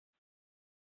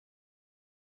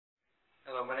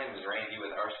Hello, my name is Randy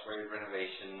with R Squared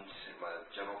Renovations. I'm a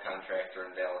general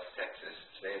contractor in Dallas, Texas.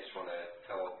 Today I just want to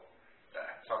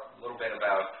talk a little bit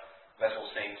about vessel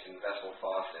sinks and vessel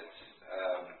faucets.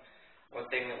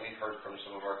 One thing that we've heard from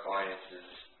some of our clients is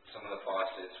some of the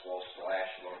faucets will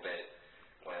splash a little bit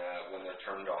when they're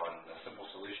turned on. The simple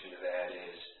solution to that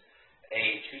is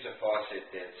choose a faucet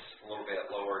that's a little bit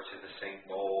lower to the sink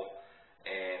bowl,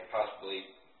 and possibly,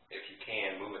 if you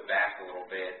can, move it back a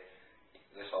little bit.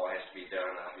 This all has to be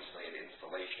done, obviously, at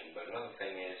installation. But another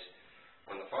thing is,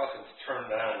 when the faucet's turned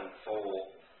on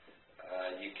full,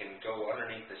 you can go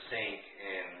underneath the sink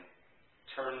and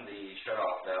turn the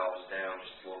shutoff valves down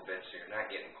just a little bit so you're not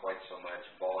getting quite so much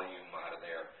volume out of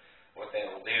there. What that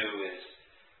will do is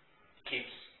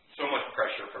keeps so much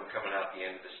pressure from coming out the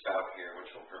end of the spout here, which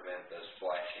will prevent the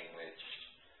splashing, which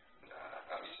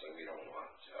obviously we don't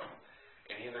want. So,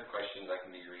 any other questions, I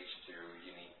can be reached through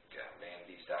unique